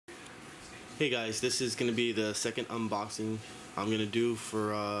Hey guys, this is going to be the second unboxing I'm going to do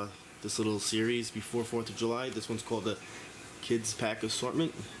for this little series before 4th of July. This one's called the Kids Pack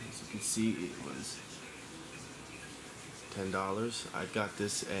Assortment. As you can see, it was $10. I got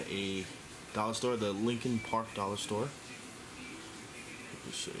this at a dollar store, the Lincoln Park dollar store. Let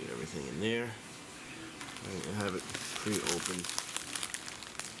me show you everything in there. I have it pre-opened.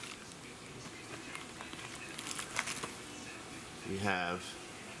 We have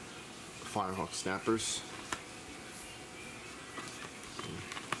Firework snappers.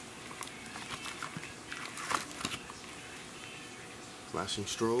 Flashing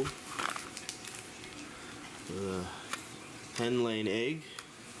strobe. The hen laying egg.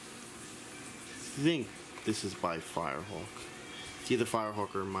 I think this is by Firehawk. It's either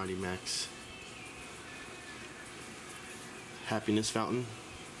Firehawk or Mighty Max. Happiness fountain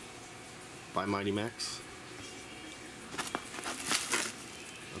by Mighty Max.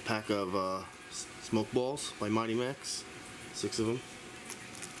 A pack of smoke balls by Mighty Max, 6 of them.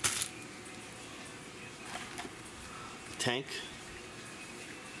 A tank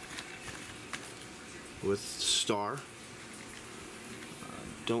with star.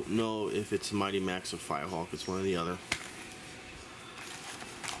 Don't know if it's Mighty Max or Firehawk. It's one or the other.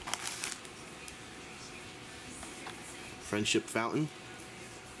 Friendship fountain.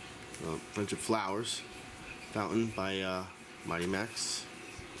 Friendship flowers fountain by Mighty Max.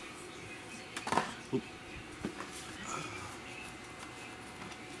 Oop.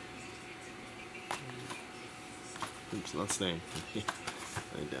 Oops, not staying. Lay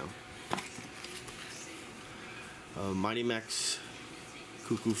it down. Mighty Max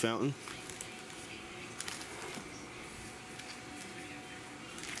Cuckoo fountain.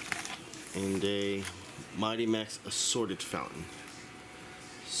 And a Mighty Max assorted fountain.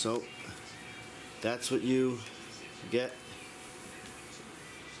 So that's what you get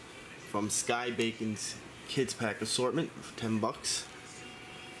from Sky Bacon's Kids Pack Assortment for $10.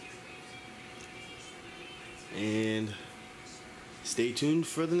 And stay tuned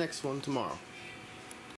for the next one tomorrow.